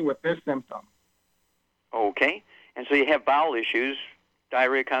only with this symptom. Okay. And so you have bowel issues,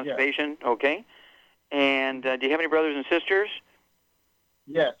 diarrhea, constipation, yes. Okay. And do you have any brothers and sisters?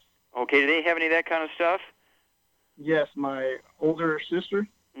 Yes. Okay, do they have any of that kind of stuff? Yes, my older sister.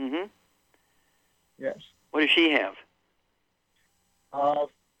 Mm-hmm. Yes. What does she have? I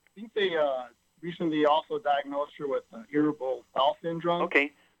think they recently also diagnosed her with irritable bowel syndrome.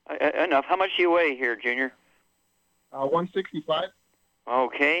 Okay, enough. How much do you weigh here, Junior? 165.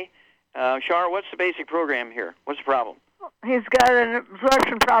 Okay. Shar, what's the basic program here? What's the problem? He's got an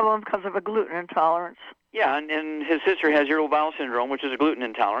absorption problem because of a gluten intolerance. Yeah, and his sister has irritable bowel syndrome, which is a gluten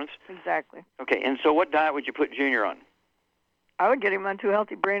intolerance. Exactly. Okay, and so what diet would you put Junior on? I would get him on 2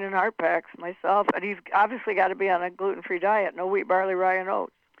 healthy brain and heart packs myself, and he's obviously got to be on a gluten-free diet, no wheat, barley, rye, and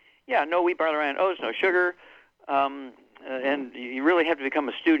oats. Yeah, no wheat, barley, rye, and oats, no sugar, and you really have to become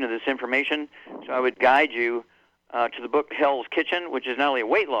a student of this information. So I would guide you to the book Hell's Kitchen, which is not only a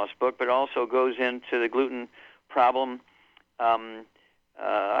weight loss book, but also goes into the gluten problem.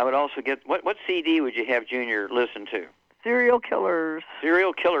 I would also get, what CD would you have Junior listen to? Serial Killers.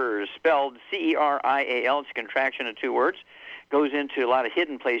 Serial Killers, spelled C-E-R-I-A-L. It's a contraction of 2 words. Goes into a lot of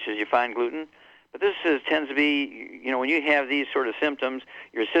hidden places you find gluten. But this tends to be, when you have these sort of symptoms,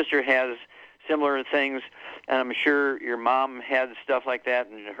 your sister has similar things, and I'm sure your mom had stuff like that,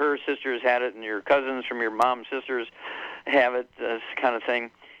 and her sisters had it, and your cousins from your mom's sisters have it, this kind of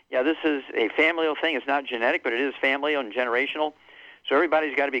thing. Yeah, this is a familial thing. It's not genetic, but it is familial and generational. So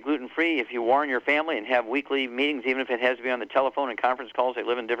everybody's got to be gluten-free. If you warn your family and have weekly meetings, even if it has to be on the telephone and conference calls, they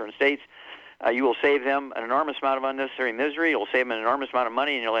live in different states, you will save them an enormous amount of unnecessary misery. You'll save them an enormous amount of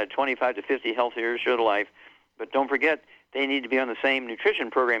money, and you'll add 25 to 50 healthy years to their life. But don't forget, they need to be on the same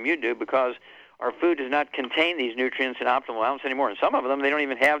nutrition program you do, because our food does not contain these nutrients in optimal amounts anymore. And some of them, they don't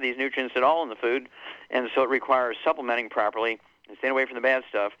even have these nutrients at all in the food, and so it requires supplementing properly and staying away from the bad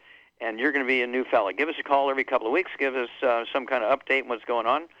stuff. And you're going to be a new fella. Give us a call every couple of weeks. Give us some kind of update on what's going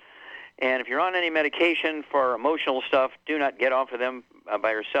on. And if you're on any medication for emotional stuff, do not get off of them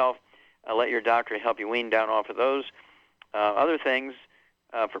by yourself. Let your doctor help you wean down off of those. Other things,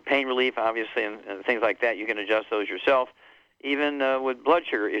 for pain relief, obviously, and things like that, you can adjust those yourself. Even with blood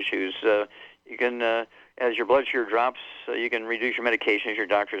sugar issues, you can, as your blood sugar drops, you can reduce your medication as your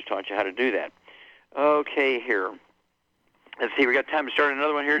doctor has taught you how to do that. Okay, here. Let's see, we got time to start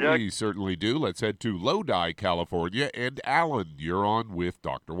another one here, Doug? We certainly do. Let's head to Lodi, California. And Alan, you're on with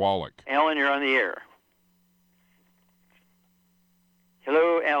Dr. Wallach. Alan, you're on the air.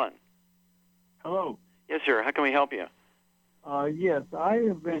 Hello, Alan. Hello. Yes, sir. How can we help you? Yes, I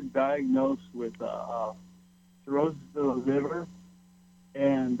have been diagnosed with cirrhosis of the liver,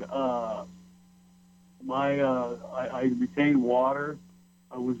 and I retain water.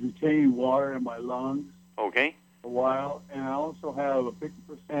 I was retaining water in my lungs. Okay. A while, and I also have a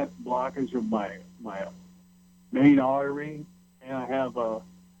 50% blockage of my main artery, and I have a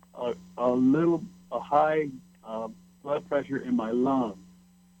high blood pressure in my lungs.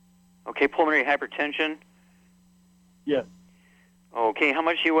 Okay, pulmonary hypertension? Yes. Okay, how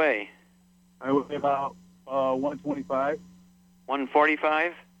much do you weigh? I weigh about 125.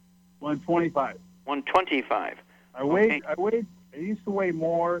 145? 125. 125. I used to weigh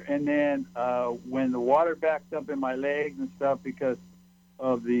more, and then when the water backed up in my legs and stuff because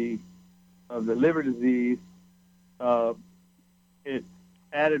of the liver disease, it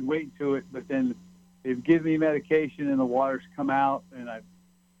added weight to it. But then they've given me medication, and the water's come out, and I.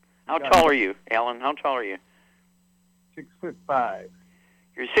 How tall are you, Alan? How tall are you? 6'5".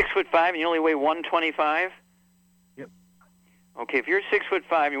 You're 6'5", and you only weigh 125. Yep. Okay, if you're 6'5"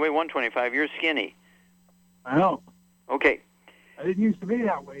 and you weigh 125, you're skinny. I know. Okay. I didn't used to be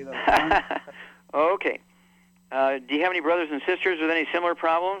that way, though. Okay. Do you have any brothers and sisters with any similar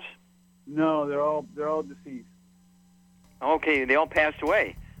problems? No, they're all deceased. Okay, they all passed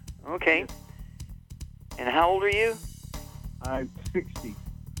away. Okay. Yes. And how old are you? I'm 60.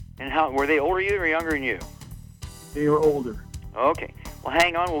 And how were they older than you or younger than you? They were older. Okay. Well,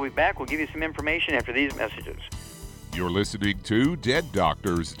 hang on. We'll be back. We'll give you some information after these messages. You're listening to Dead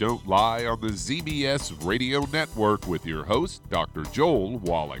Doctors Don't Lie on the ZBS Radio Network with your host, Dr. Joel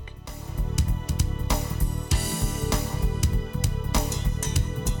Wallach.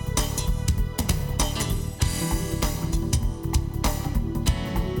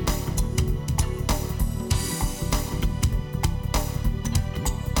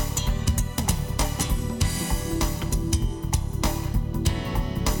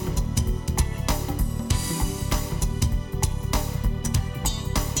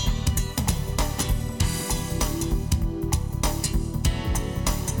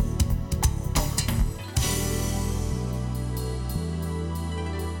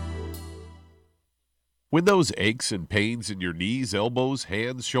 When those aches and pains in your knees, elbows,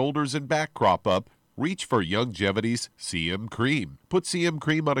 hands, shoulders, and back crop up, reach for Youngevity's CM Cream. Put CM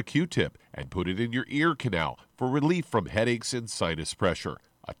Cream on a Q-tip and put it in your ear canal for relief from headaches and sinus pressure.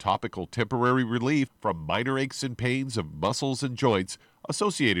 A topical temporary relief from minor aches and pains of muscles and joints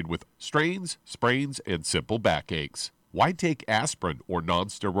associated with strains, sprains, and simple backaches. Why take aspirin or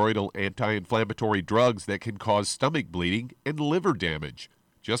non-steroidal anti-inflammatory drugs that can cause stomach bleeding and liver damage?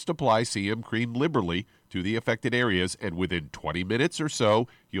 Just apply CM Cream liberally to the affected areas, and within 20 minutes or so,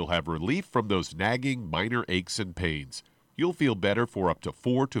 you'll have relief from those nagging minor aches and pains. You'll feel better for up to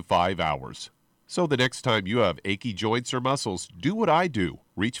 4 to 5 hours. So the next time you have achy joints or muscles, do what I do.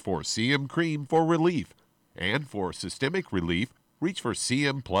 Reach for CM Cream for relief. And for systemic relief, reach for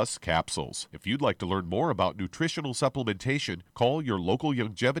CM Plus capsules. If you'd like to learn more about nutritional supplementation, call your local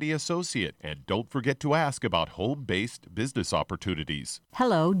Youngevity associate, and don't forget to ask about home-based business opportunities.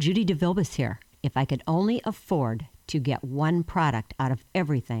 Hello, Judy DeVilbus here. If I could only afford to get one product out of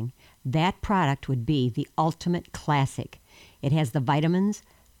everything, that product would be the Ultimate Classic. It has the vitamins,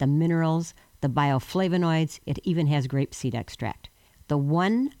 the minerals, the bioflavonoids. It even has grapeseed extract. The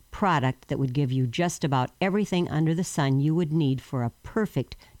one product that would give you just about everything under the sun you would need for a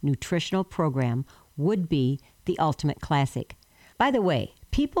perfect nutritional program would be the Ultimate Classic. By the way,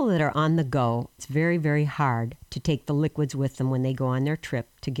 people that are on the go, it's very, very hard to take the liquids with them when they go on their trip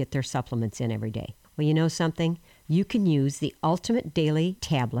to get their supplements in every day. Well, you know something? You can use the Ultimate Daily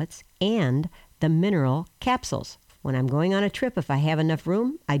tablets and the mineral capsules. When I'm going on a trip, if I have enough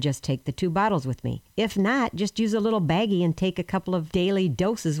room, I just take the 2 bottles with me. If not, just use a little baggie and take a couple of daily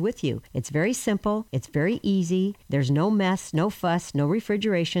doses with you. It's very simple. It's very easy. There's no mess, no fuss, no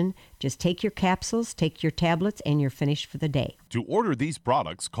refrigeration. Just take your capsules, take your tablets, and you're finished for the day. To order these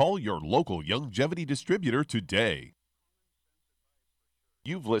products, call your local Youngevity distributor today.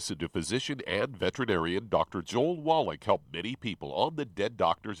 You've listened to physician and veterinarian Dr. Joel Wallach help many people on the Dead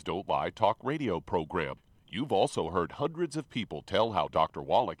Doctors Don't Lie talk radio program. You've also heard hundreds of people tell how Dr.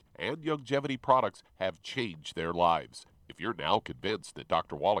 Wallach and Youngevity products have changed their lives. If you're now convinced that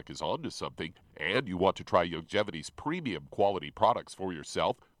Dr. Wallach is onto something and you want to try Youngevity's premium quality products for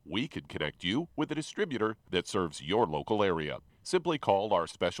yourself, we can connect you with a distributor that serves your local area. Simply call our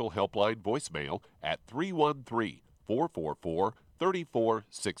special helpline voicemail at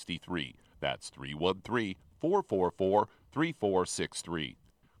 313-444-3463. That's 313-444-3463.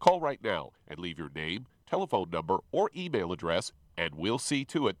 Call right now and leave your name, telephone number, or email address, and we'll see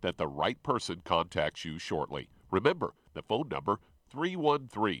to it that the right person contacts you shortly. Remember, the phone number,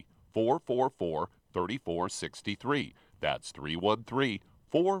 313-444-3463. That's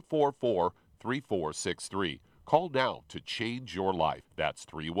 313-444-3463. Call now to change your life. That's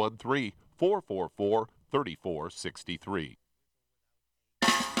 313-444-3463.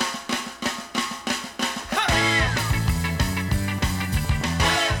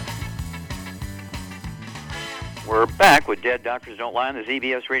 We're back with Dead Doctors Don't Lie on the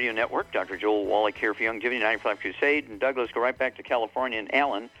ZBS Radio Network. Dr. Joel Wallach here for Youngevity 95 Crusade. And Doug, let's go right back to California and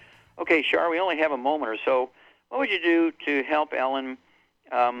Alan. Okay, Shar, we only have a moment or so. What would you do to help Alan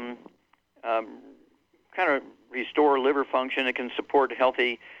kind of restore liver function? It can support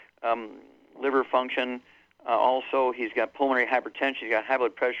healthy liver function. Also, he's got pulmonary hypertension. He's got high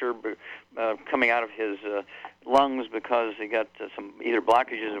blood pressure coming out of his lungs because he got some either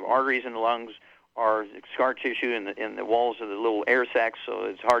blockages of arteries in the lungs or scar tissue in the walls of the little air sacs, so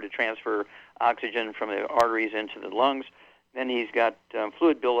it's hard to transfer oxygen from the arteries into the lungs. Then he's got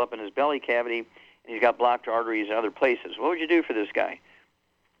fluid buildup in his belly cavity, and he's got blocked arteries in other places. What would you do for this guy?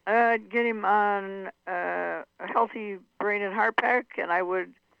 I'd get him on a healthy brain and heart pack, and I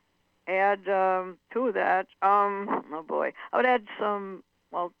would add to that, I would add some,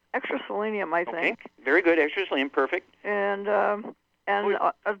 extra selenium, I think. Very good, extra selenium, perfect. And a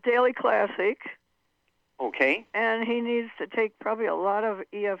daily classic. Okay. And he needs to take probably a lot of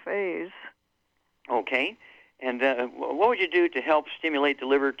EFAs. Okay. And what would you do to help stimulate the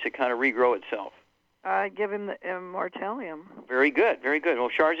liver to kind of regrow itself? I'd give him the Immortalium. Very good, very good. Well,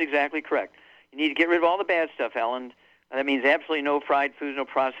 Char's exactly correct. You need to get rid of all the bad stuff, Ellen. That means absolutely no fried foods, no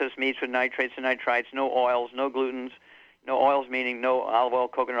processed meats with nitrates and nitrites, no oils, no glutens. No oils meaning no olive oil,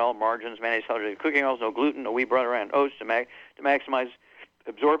 coconut oil, margarines, mayonnaise, celery, cooking oils, no gluten, no wheat, butter, and oats to maximize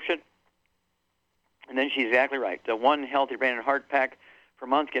absorption. And then she's exactly right. The one healthy brain and heart pack per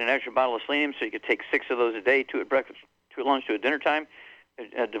month, get an extra bottle of selenium, so you could take 6 of those a day, 2 at breakfast, 2 at lunch, 2 at dinner time.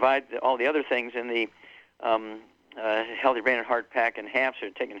 Divide all the other things in the healthy brain and heart pack in half, so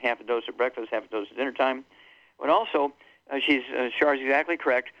you're taking half a dose at breakfast, half a dose at dinner time. But also, Char's exactly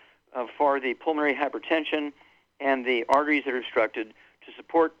correct, for the pulmonary hypertension and the arteries that are obstructed, to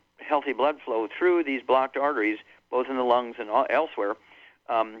support healthy blood flow through these blocked arteries, both in the lungs and elsewhere.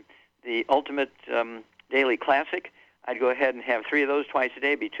 The Ultimate Daily Classic, I'd go ahead and have 3 of those twice a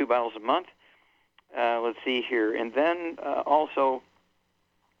day, be 2 bottles a month. Let's see here. And then also,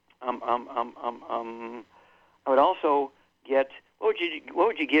 I would also get, what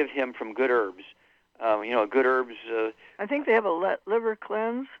would you give him from Good Herbs? Good Herbs. I think they have a liver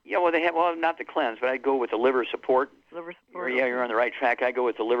cleanse. Yeah, well, they have, not the cleanse, but I'd go with the liver support. Liver support. Yeah, you're on the right track. I go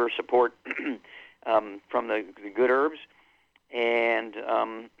with the liver support from the Good Herbs, and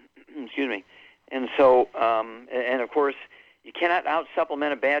excuse me. And so, and of course, you cannot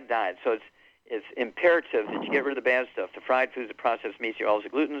out-supplement a bad diet. So it's imperative that you get rid of the bad stuff, the fried foods, the processed meats, the oils, the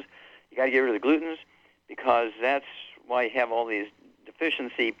glutens. You got to get rid of the glutens because that's why you have all these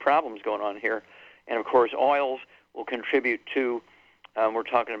deficiency problems going on here. And, of course, oils will contribute to, we're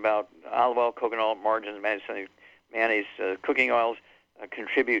talking about olive oil, coconut oil, margarine, mayonnaise, cooking oils,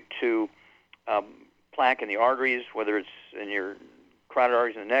 contribute to plaque in the arteries, whether it's in your carotid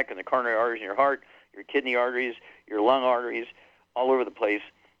arteries in the neck and the coronary arteries in your heart, your kidney arteries, your lung arteries, all over the place.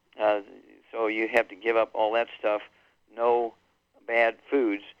 So you have to give up all that stuff. No bad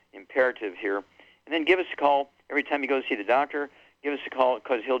foods, imperative here. And then give us a call every time you go to see the doctor. Give us a call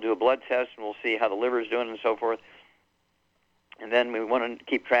because he'll do a blood test and we'll see how the liver is doing and so forth. And then we want to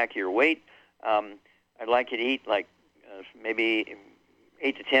keep track of your weight. I'd like you to eat like maybe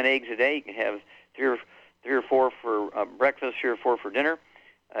 8 to 10 eggs a day. You can have three or four for breakfast, 3 or 4 for dinner.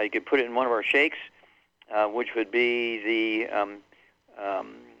 You could put it in one of our shakes, which would be the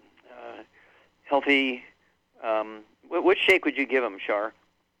healthy. Which shake would you give him, Shar?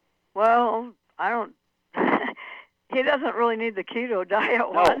 Well, I don't. He doesn't really need the keto diet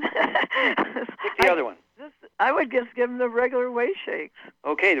one. Pick the other one. I would just give him the regular whey shakes.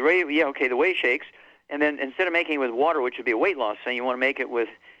 Okay, the whey shakes, and then instead of making it with water, which would be a weight loss thing, you want to make it with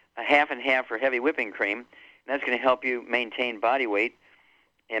a half and half for heavy whipping cream, and that's going to help you maintain body weight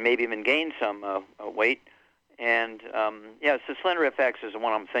and maybe even gain some weight. And it's the Slender FX is the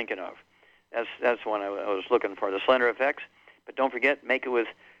one I'm thinking of. That's the one I was looking for, the Slender FX. But don't forget, make it with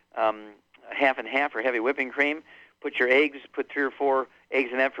half and half for heavy whipping cream. Put your eggs, put 3 or 4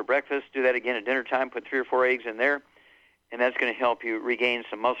 eggs in that for breakfast. Do that again at dinner time. Put 3 or 4 eggs in there. And that's going to help you regain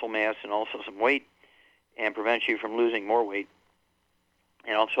some muscle mass and also some weight and prevent you from losing more weight.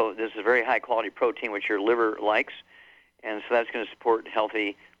 And also, this is a very high-quality protein, which your liver likes. And so that's going to support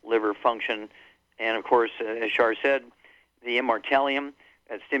healthy liver function. And, of course, as Shar said, the immortalium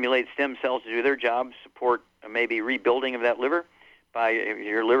stimulates stem cells to do their job, support maybe rebuilding of that liver by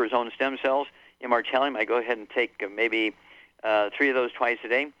your liver's own stem cells. Immortalium, I go ahead and take maybe 3 of those twice a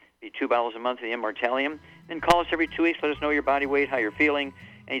day, be 2 bottles a month of the immortalium. Then call us every 2 weeks, let us know your body weight, how you're feeling.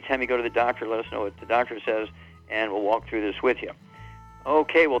 Anytime you go to the doctor, let us know what the doctor says, and we'll walk through this with you.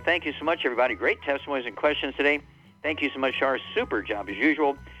 Okay, well, thank you so much, everybody. Great testimonies and questions today. Thank you so much, Shar. Super job as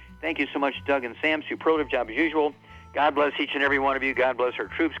usual. Thank you so much, Doug and Sam. Superlative job as usual. God bless each and every one of you. God bless our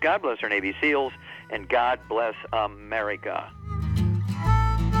troops. God bless our Navy SEALs. And God bless America.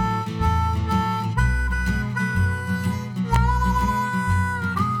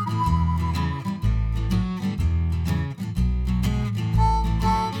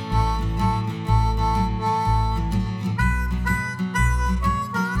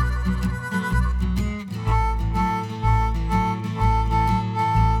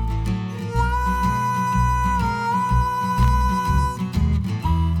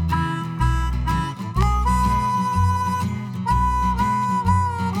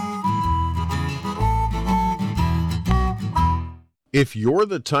 If you're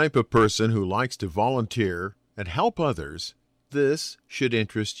the type of person who likes to volunteer and help others, this should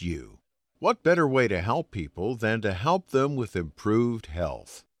interest you. What better way to help people than to help them with improved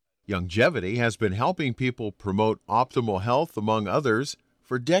health? Youngevity has been helping people promote optimal health, among others,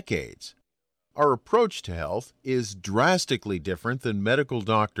 for decades. Our approach to health is drastically different than medical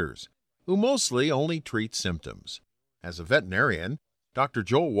doctors, who mostly only treat symptoms. As a veterinarian, Dr.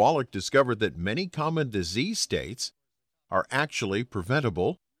 Joel Wallach discovered that many common disease states are actually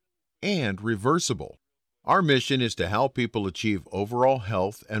preventable and reversible. Our mission is to help people achieve overall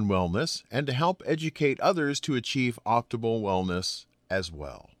health and wellness and to help educate others to achieve optimal wellness as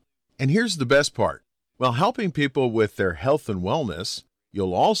well. And here's the best part. While helping people with their health and wellness,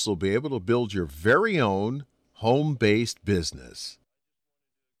 you'll also be able to build your very own home-based business.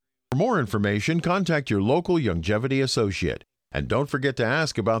 For more information, contact your local Youngevity associate. And don't forget to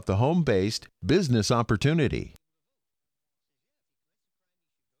ask about the home-based business opportunity.